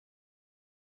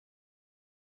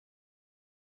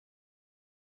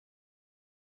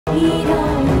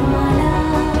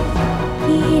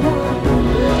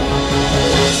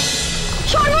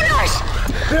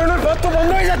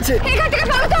যাচ্ছে। এখান থেকে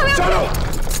পালাতে হবে। চলো।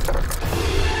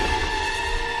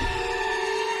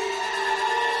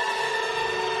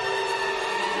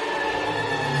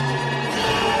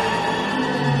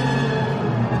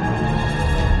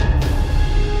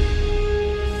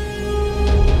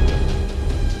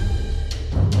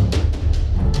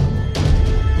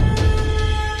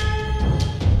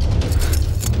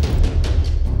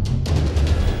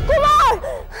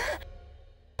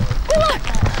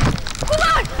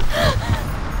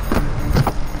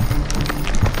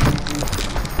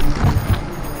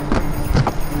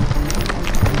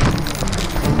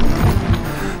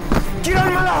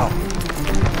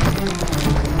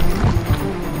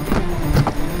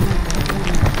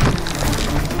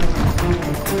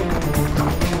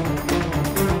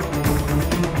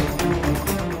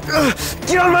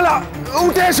 কিরণমালা,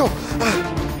 উঠে এসো।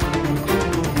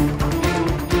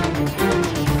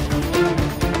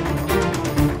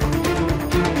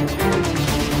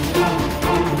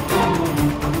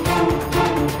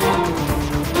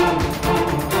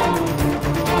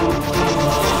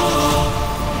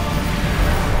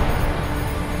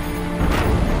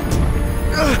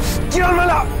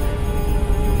 কিরণমালা,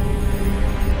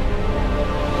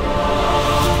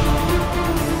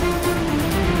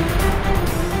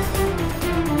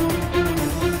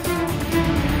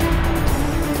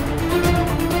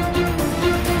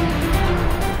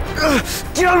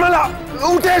 কিরণমালা,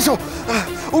 উঠে এসো,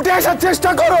 উঠে আসার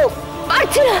চেষ্টা করো।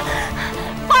 পারছি না,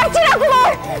 পারছি না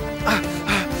কুমার।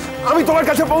 আমি তোমার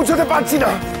কাছে পৌঁছতে পারছি না।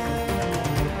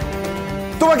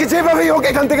 তোমাকে যেভাবেই হোক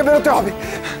এখান থেকে বেরোতে হবে,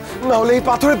 না হলে এই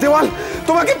পাথরের দেওয়াল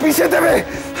তোমাকে পিষে দেবে।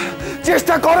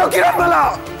 চেষ্টা করো কিরণমালা।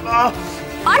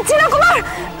 পারছি না কুমার,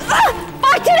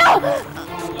 পারছি না।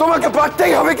 তোমাকে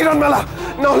পারতেই হবে কিরণমালা,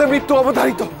 না হলে মৃত্যু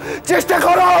অবধারিত। চেষ্টা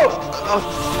করো।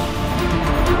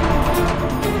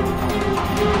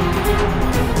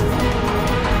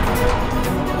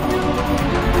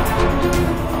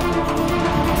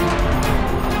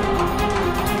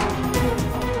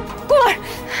 কুমার,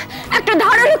 একটা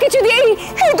ধারালো কিছু দিয়েই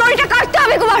এই দড়িটা কাটতে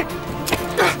হবে কুমার।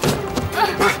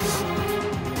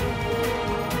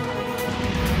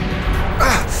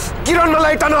 কিরণমালা,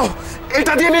 এটা নাও,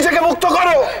 এটা দিয়ে নিজেকে মুক্ত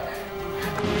করো।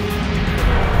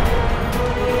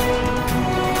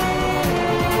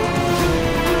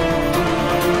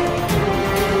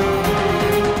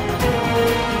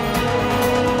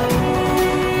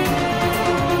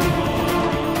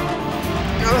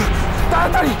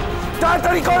 তাড়াতাড়ি,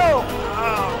 তাড়াতাড়ি করো।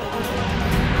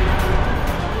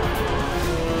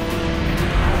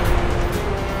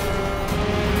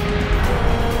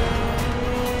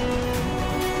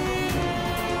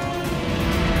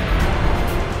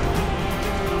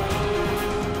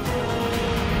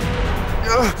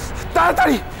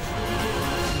 তাড়াতাড়ি।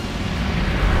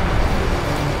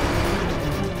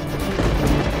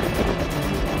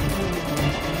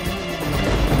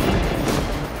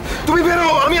 তুমি বেরো,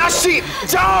 আমি আসছি।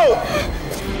 যাও।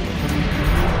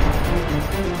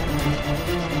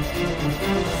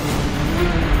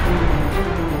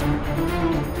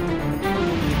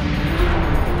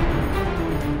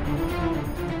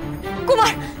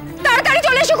 কুমার, তাড়াতাড়ি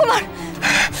চলে এসো কুমার।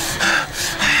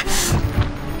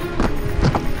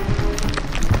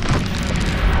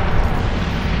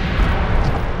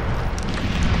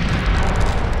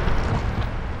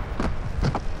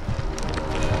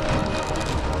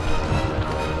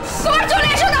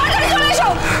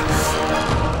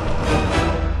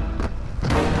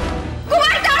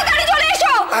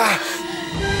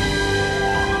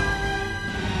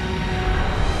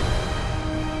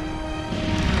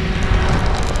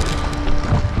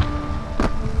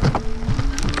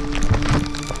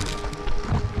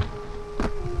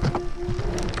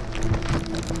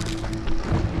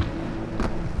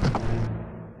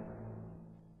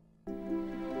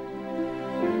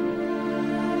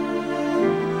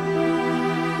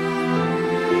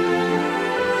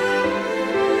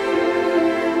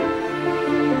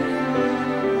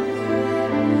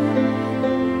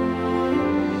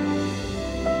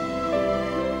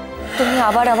 তুমি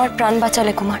আবার আমার প্রাণ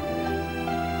বাঁচালে কুমার।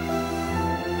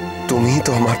 তুমি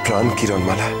তো আমার প্রাণ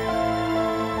কিরণমালা,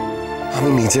 আমি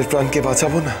নিজের প্রাণকে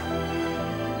বাঁচাবো না?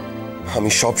 আমি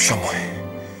সব সময়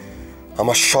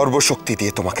আমার সর্বশক্তি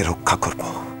দিয়ে তোমাকে রক্ষা করব,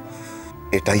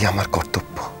 এটাই আমার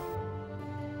কর্তব্য।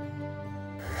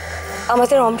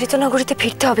 আমাদের অমৃতনগরীতে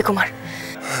ফিরতে হবে কুমার।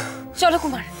 চলো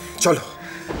কুমার, চলো।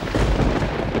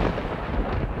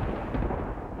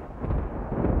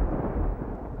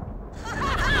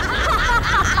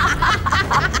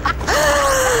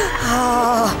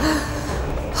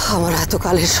 আমার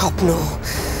এতকালের স্বপ্ন,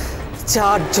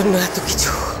 যার জন্য এত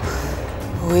কিছু,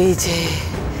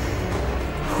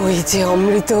 ওই যে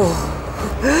অমৃত,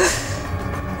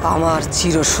 আমার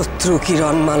চিরশত্রু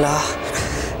কিরণমালা,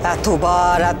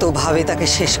 এতবার এতভাবে তাকে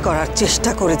শেষ করার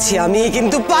চেষ্টা করেছি আমি,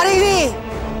 কিন্তু পারিনি।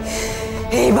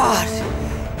 এইবার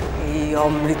এই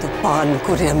অমৃত পান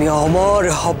করে আমি অমর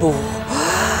হব,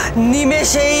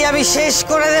 নিমেষেই আমি শেষ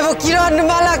করে দেব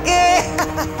কিরণমালাকে।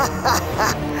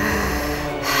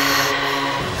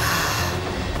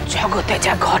 জগতে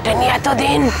যা ঘটেনি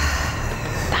এতদিন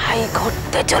তাই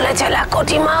ঘটতে চলেছে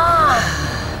লাকটিমা।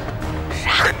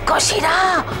 রাক্ষসীরা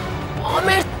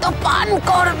অমৃত পান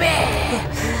করবে।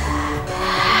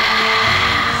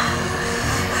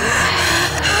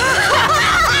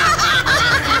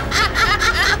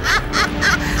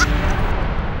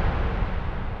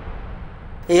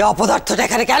 এই অপদার্থটা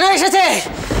এখানে কেন এসেছে?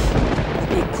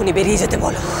 এক্ষুনি বেরিয়ে যেতে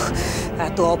বলো।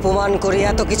 এত অপমান করে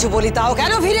এত কিছু বলি, তাও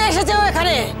কেন ফিরে এসেছে ও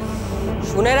এখানে?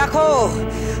 শুনে রাখো,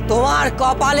 তোমার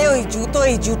কপালে ওই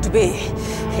জুতোই জুটবে,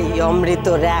 এই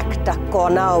অমৃতর একটা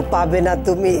কণাও পাবে না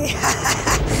তুমি।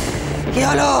 কি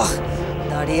হলো,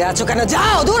 দাঁড়িয়ে আছো কেন?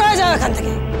 যাও, দূর হয়ে যাও এখান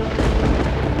থেকে।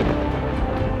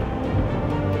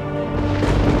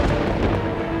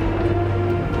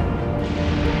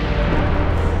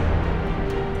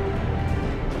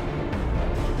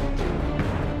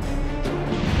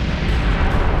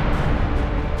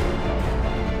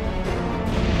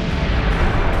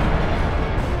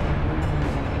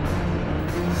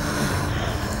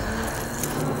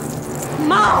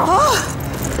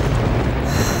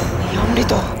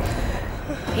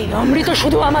 এই অমৃত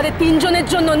শুধু আমাদের তিনজনের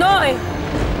জন্য নয়,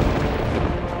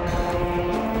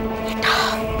 এটা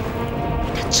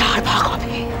 4 ভাগ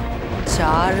হবে।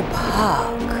 4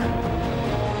 ভাগ?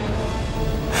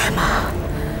 হ্যাঁ মা,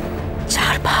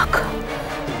 4 ভাগ।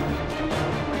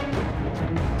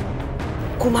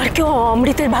 কুমারকেও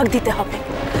অমৃতের ভাগ দিতে হবে।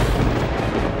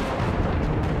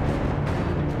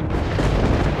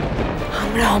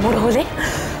 আমরা অমর হলে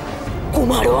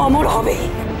কুমারও অমর হবে।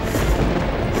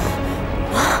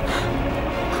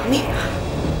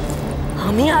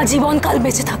 আমি আজীবনকাল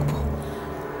বেঁচে থাকবো,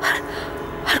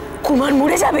 আর কুমার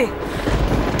মরে যাবে।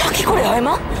 তা কি করে হয়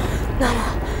মা? না মা,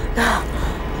 না,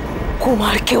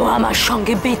 কুমারকেও আমার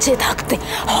সঙ্গে বেঁচে থাকতে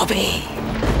হবে।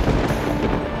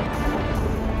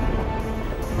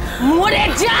 মরে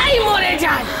যাই, মরে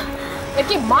যাই। এ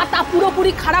কি মাথা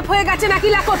পুরোপুরি খারাপ হয়ে গেছে নাকি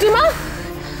লাকটিমা?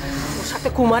 ওর সাথে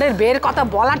কুমারের বের কথা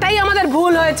বলাটাই আমাদের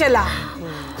ভুল হয়েছিল।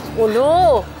 বলো,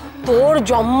 তোর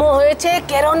জন্ম হয়েছে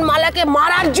কিরণমালাকে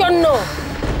মারার জন্য।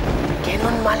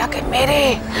 কিরণমালাকে মেরে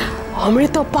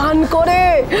অমৃত পান করে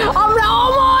আমরা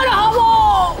অমর হব।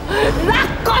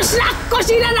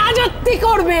 রাক্ষসীরা রাজত্ব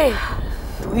করবে,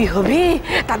 তুই হবি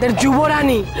তাদের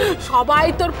যুবরানী। সবাই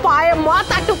তোর পায়ে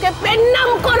মাথা টুকে প্রণাম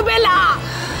করবে। না,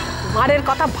 কুমারের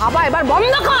কথা ভাবা এবার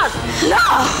বন্ধ কর। না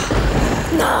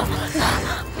না,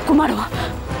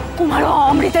 কুমারও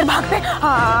অমৃতের ভাগবে,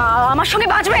 আমার সঙ্গে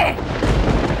বাঁচবে।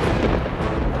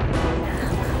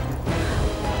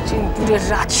 চিনপুরের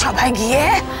রাজসভায় গিয়ে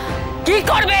কি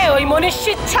করবে? ওই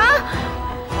মনীষী ইচ্ছা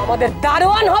আমাদের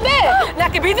দারোয়ান হবে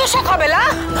নাকি বিদূষক হবে? না,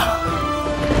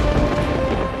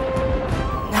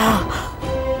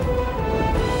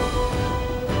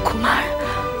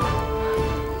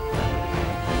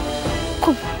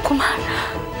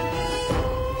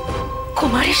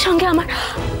 কুমারের সঙ্গে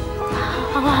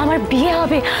আমার বিয়ে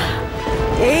হবে।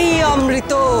 এই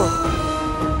অমৃত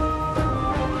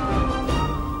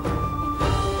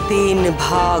 3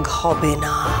 ভাগ হবে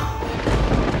না।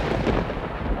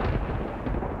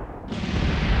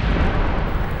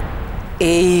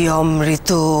 এই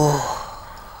অমৃত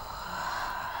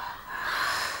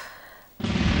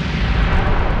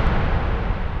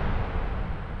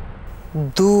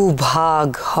 2 ভাগ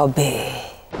হবে।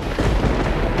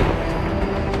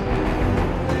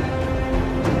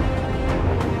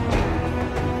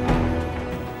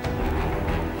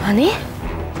 মানে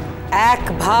 1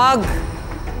 ভাগ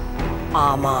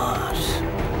আমার,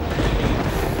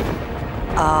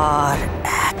 আর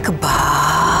 1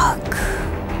 ভাগ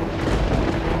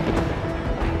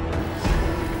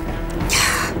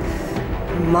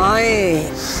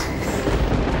মায়ের।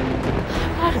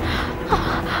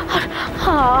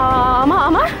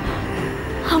 আমার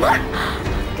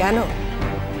কেন?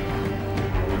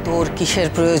 তোর কিসের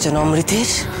প্রয়োজন অমৃতের?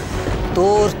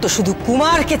 তোর তো শুধু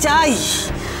কুমারকে চাই,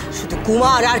 শুধু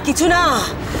কুমার, আর কিছু না।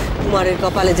 কুমারের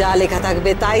কপালে যা লেখা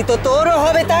থাকবে তাই তো তোরও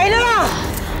হবে, তাই না?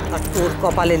 আর তোর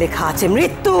কপালে লেখা আছে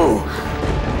মৃত্যু।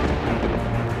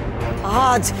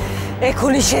 আজ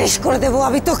এখনই শেষ করে দেব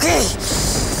আমি তোকে।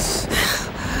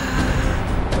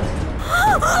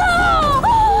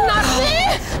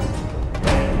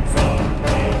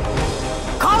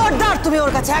 খবরদার, তুমি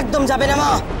ওর কাছে একদম যাবে না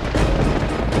মা।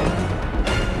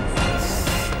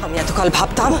 আমি এতকাল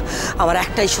ভাবতাম আমার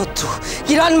একটাই শত্রু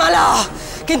কিরণমালা,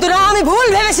 কিন্তু না, আমি ভুল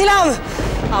ভেবেছিলাম।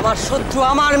 আমার শত্রু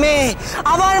আমার মেয়ে,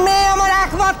 আমার মেয়ে আমার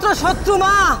একমাত্র শত্রু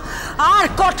মা। আর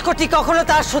কটকটি কখনো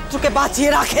তার শত্রুকে বাঁচিয়ে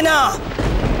রাখে না।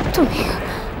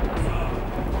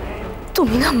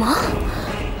 তুমি না মা,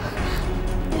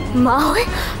 মা হয়ে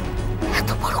এত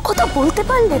বড় কথা বলতে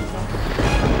পারলে?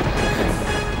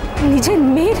 নিজের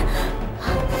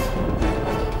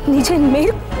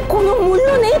মেয়ের কোনো মূল্য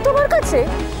নেই তোমার কাছে?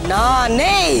 না,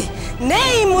 নেই,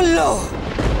 নেই মূল্য।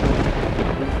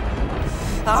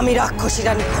 আমি রাক্ষসী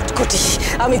রানী কটকটি,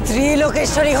 আমি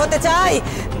ত্রিলোকেশ্বরী হতে চাই।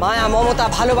 মায়া মমতা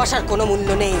ভালোবাসার কোনো মূল্য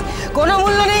নেই, কোনো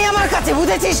মূল্য নেই আমার কাছে,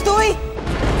 বুঝেছিস তুই?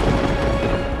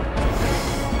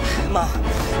 মা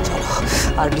চলো,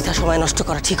 আর বৃথা সময় নষ্ট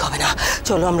করা ঠিক হবে না।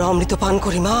 চলো আমরা অমৃত পান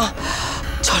করি মা,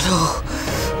 চলো।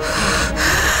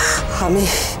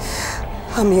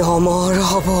 আমি অমর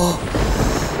হব,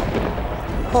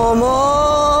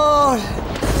 অমর,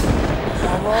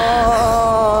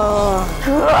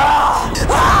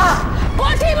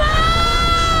 কঠিমা!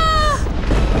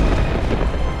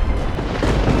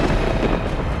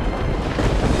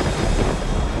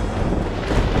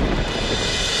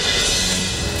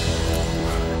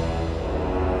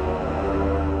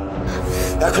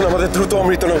 এখন আমাদের দ্রুত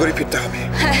অমৃতনগরী ফিরতে হবে।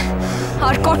 হ্যাঁ,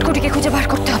 আর কটকটিকে খুঁজে বার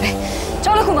করতে হবে।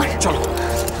 চলো কুমার, চলো।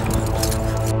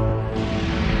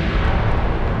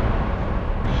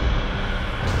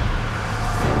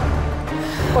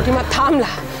 কঠিমা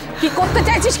থামলা, কি করতে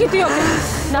চাইছিস কি তুই ওকে?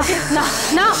 না না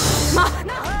না মা,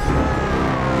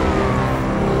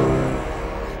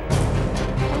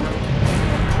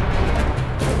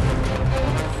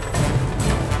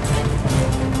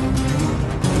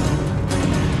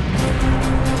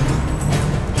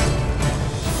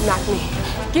 নাতনি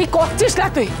কি করছিস না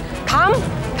তুই? থাম,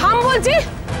 থাম বলছি।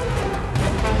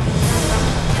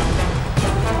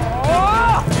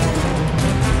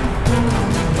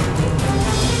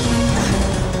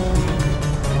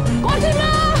 কঠিমা!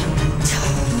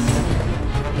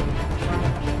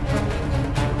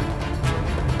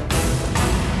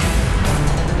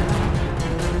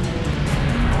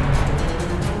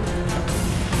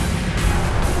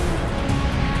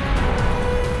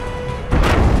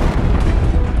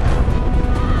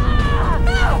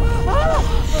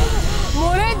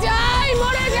 মরে যাই,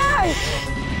 মরে যাই।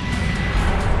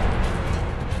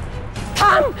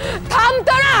 থাম, থাম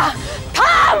তোরা,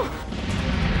 থাম।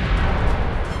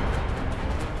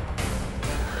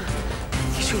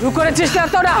 কি শুরু করেছিস না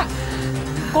তোরা?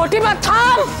 কঠিমা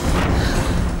থাম।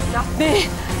 নাতনি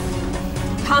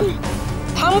থাম,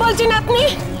 থাম বলছি নাতনি।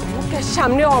 মুখের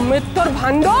সামনে অমৃতর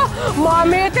ভাণ্ড, মা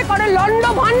মেয়েতে করে লন্ড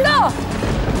ভাণ্ড।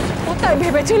 কোথায়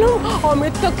ভেবেছিলুম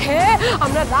অমৃত খেয়ে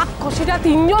আমরা রাক্ষসীরা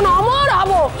তিনজন অমর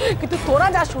হব, কিন্তু তোরা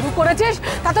যা শুরু করেছিস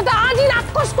তাতে তো আজই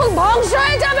রাক্ষস কুল ধ্বংস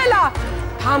হয়ে যাবে। না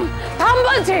থাম, থাম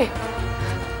বলছি।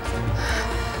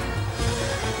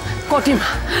 কঠিমা,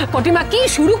 কঠিমা কি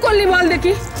শুরু করলি বল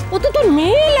দেখি? ও তো তোর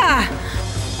মেয়েলা,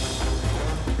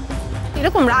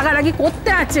 এরকম রাগারাগি করতে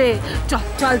আছে? চল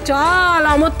চল চল,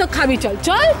 অমর তো খাবি, চল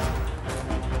চল।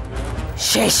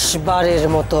 শেষবারের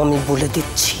মতো আমি বলে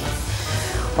দিচ্ছি,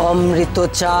 অমৃত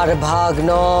 4 ভাগ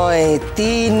নয়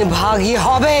 3 ভাগই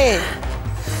হবে।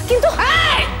 কিন্তু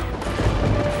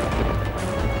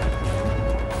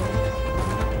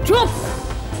চুপ,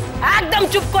 একদম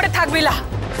চুপ করে থাকবি না।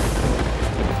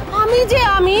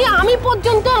 আমি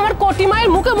পর্যন্ত আমার কোটি মায়ের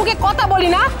মুখে মুখে কথা বলি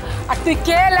না, আর তুই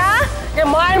কেলা যে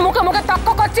মায়ের মুখে মুখে তর্ক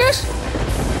করছিস?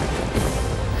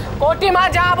 কোটি মা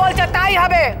যা বলছে তাই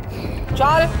হবে।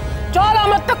 চল চল,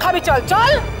 আমার তো খাবি, চল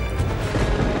চল।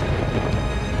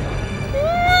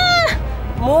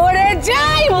 মরে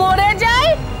যাই, মরে যাই,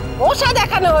 ওষা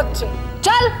দেখানো হচ্ছে।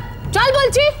 চল চল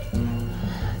বলছি।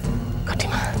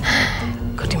 কটিমা,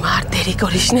 কটিমা আর দেরি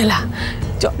করিস না,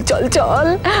 চল চল চল,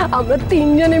 আমরা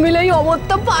তিনজনে মিলেই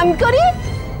অমৃত পান করি।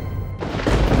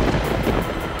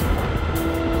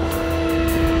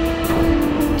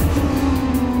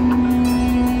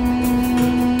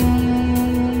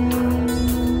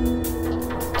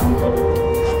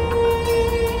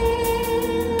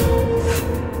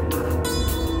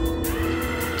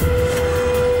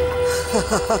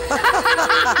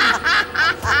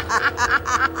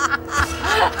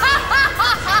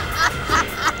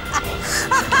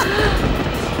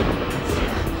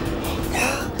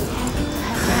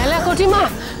 কটিমা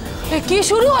কি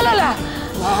শুরু হলো?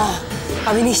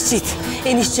 আমি নিশ্চিত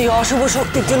এই নিশ্চয়ই অশুভ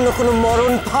শক্তির জন্য কোনো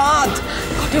মরণ ফাঁদ।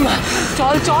 কটিমা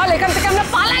চল চল, এখান থেকে আমরা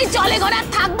পালাই, চলে ঘরে আর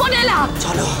থাকবো না।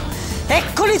 চলো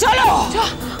এক্ষুনি চলো।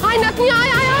 আয় নাতনি,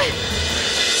 আয় আয় আয়।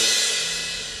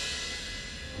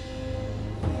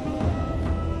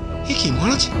 এ কি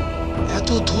মহারাজ, এত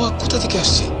ধোঁয়া কোথা থেকে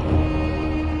আসছে?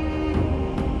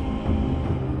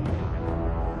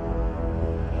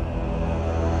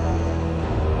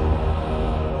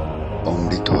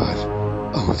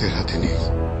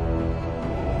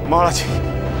 মহারাজ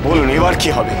বলুন এবার কি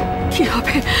হবে? কি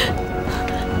হবে?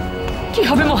 কি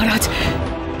হবে মহারাজ?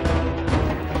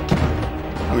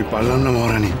 আমি পারলাম না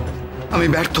মহারানী, আমি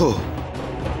ব্যর্থ।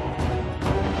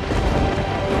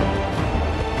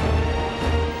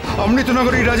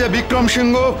 অমৃতনগরী রাজা বিক্রম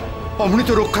সিংহ অমৃত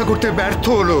রক্ষা করতে ব্যর্থ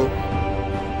হলো।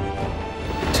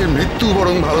 সে মৃত্যু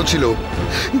বরং ভালো ছিল।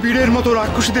 বীরের মতো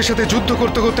রাক্ষসীদের সাথে যুদ্ধ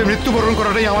করতে করতে মৃত্যুবরণ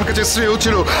করাটাই আমার কাছে শ্রেয়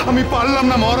ছিল। আমি পারলাম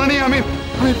না মহারানী, আমি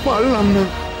পারলাম না।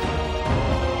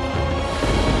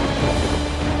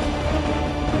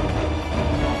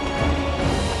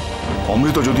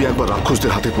 অমৃত যদি একবার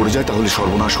রাক্ষসদের হাতে পড়ে যায় তাহলে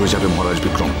সর্বনাশ হয়ে যাবে মহারাজ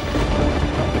বিক্রম।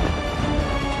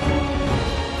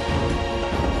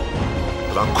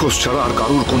 রাক্ষস ছাড়া আর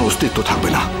কারুর কোনো অস্তিত্ব থাকবে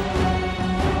না।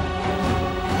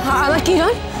 আমার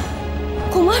কিরণ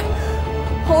কুমার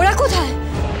ওরা কোথায়?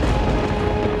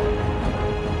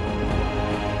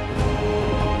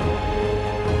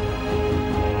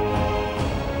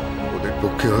 ওদের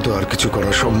পক্ষে হয়তো আর কিছু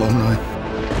করা সম্ভব নয়।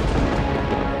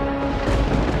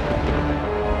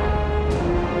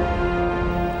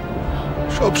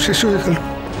 সব শেষ হয়ে গেল,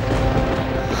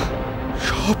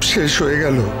 সব শেষ হয়ে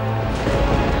গেল।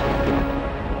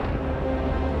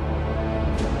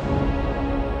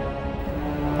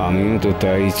 আমিও তো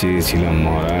তাই চেয়েছিলাম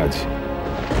মহারাজ,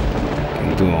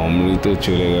 কিন্তু অমৃত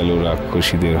চলে গেল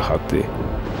রাক্ষসীদের হাতে।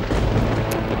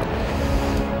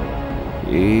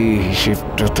 এই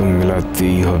হিসেবটা তো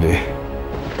মেলাতেই হবে।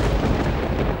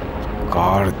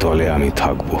 কার দলে আমি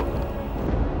থাকবো?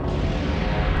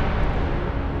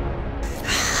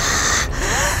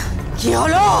 কি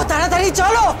হলো? তাড়াতাড়ি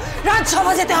চলো,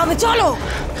 রাজসভা যেতে হবে, চলো।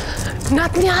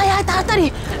 নাতনি আয় আয় তাড়াতাড়ি,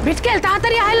 বিটকেল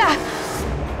তাড়াতাড়ি আয়লা।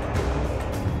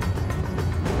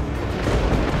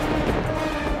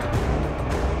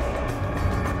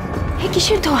 এ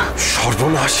কিসের ধোয়া?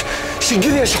 সর্বনাশ,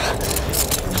 শিগগিরই এসো।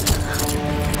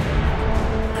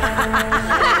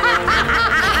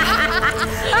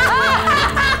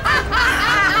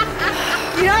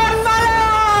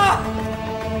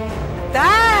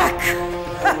 দেখ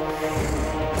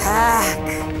দেখ,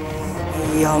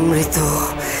 এই অমৃত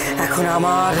এখন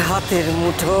আমার হাতের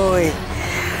মুঠোয়।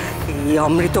 এই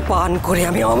অমৃত পান করে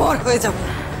আমি অমর হয়ে যাব,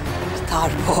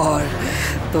 তারপর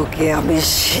তোকে আমি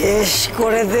শেষ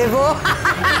করে দেব।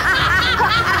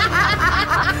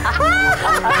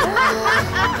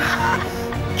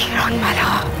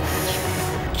 কিরণমালা,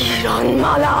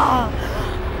 কিরণমালা,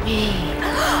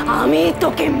 আমি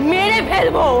তোকে মেরে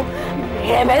ফেলবো,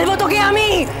 মেরে ফেলবো তোকে।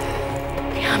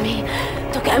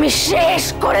 তোকে আমি শেষ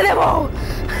করে দেব,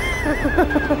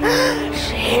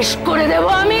 শেষ করে দেব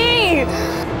আমি।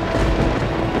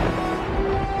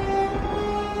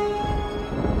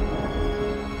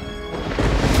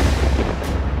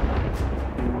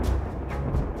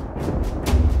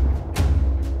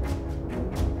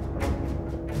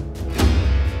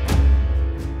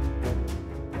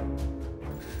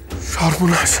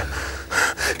 সর্বনাশ,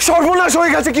 সর্বনাশ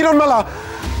হয়ে গেছে কিরণমালা।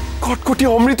 কটকটি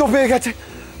অমৃত পেয়ে গেছে,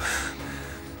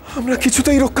 আমরা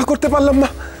কিছুতেই রক্ষা করতে পারলাম না।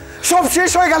 সব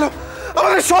শেষ হয়ে গেল,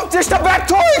 আমাদের সব চেষ্টা ব্যর্থ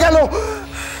হয়ে গেল।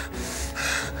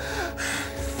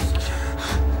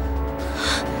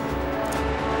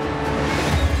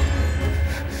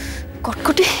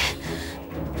 কটকটি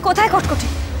কোথায়? কটকটি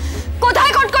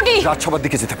কোথায়? কটকটি রাজসভার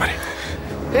দিকে যেতে পারে।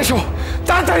 এসো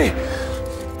তাড়াতাড়ি।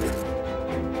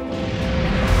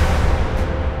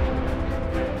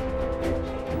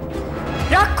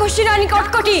 রাক্ষসী রানী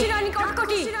কটকটি।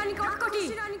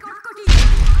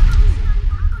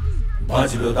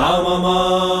 বাজলো দামামা,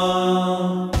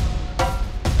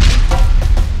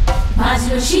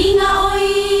 বাজলো শিঙা ওই,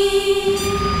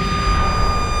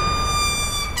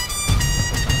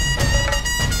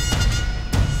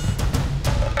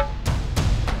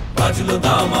 বাজলো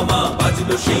দামামা,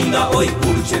 বাজলো শিঙা ওই,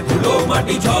 উড়ছে ধুলো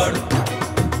মাটি ঝড়।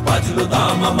 বাজলো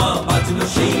দামামা, বাজলো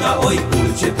শিঙা ওই,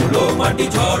 উড়ছে ধুলো মাটি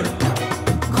ঝড়।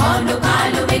 ঘন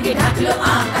কালো মেঘে ঢাকলো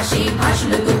আকাশে,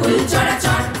 ভাসলো দুগুল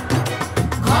চরাচর।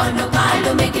 ঘন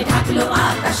কালো মেঘে ঢাকলো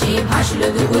আকাশে, ভাসলো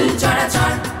দুগুল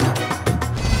চরাচর।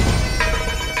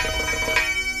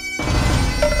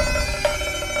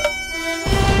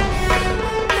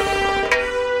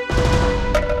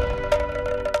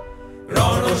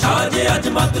 রণ সাজে আজ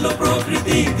মাতলো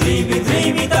প্রকৃতি, ধ্রিমি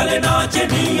ধ্রিমি তালে নাচে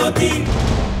নিয়তি।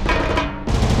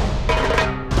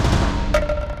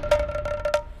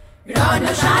 রণ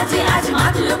সাজে আজ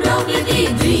মাতলো প্রকৃতি,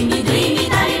 ধ্রিমি ধ্রিমি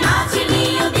তালে নাচে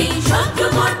নিয়তি। শত্রু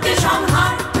করতে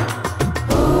সংহার,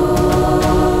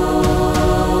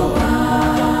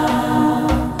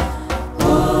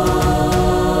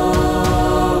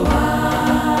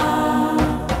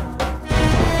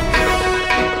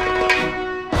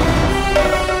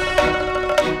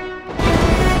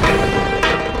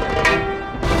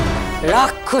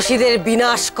 রাক্ষসীদের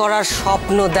বিনাশ করার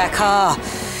স্বপ্ন দেখা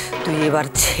তুই এবার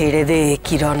ছেড়ে দে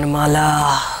কিরণমালা।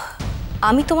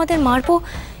 আমি তোমাদের মারবো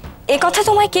এ কথা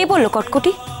তোমায় কে বললো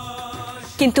কটকটি?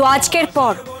 কিন্তু আজকের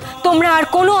পর তোমরা আর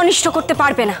কোনো অনিষ্ট করতে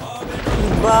পারবে না।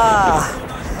 বাহ,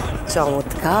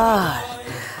 চমৎকার!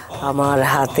 আমার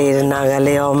হাতের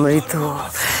নাগালে অমৃত,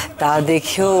 তা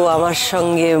দেখেও আমার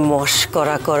সঙ্গে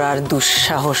মশকরা করার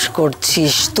দুঃসাহস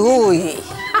করছিস তুই?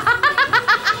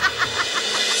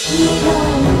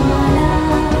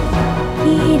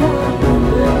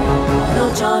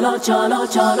 চলো চলো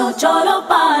চলো চলো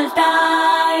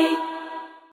পাল্টাই।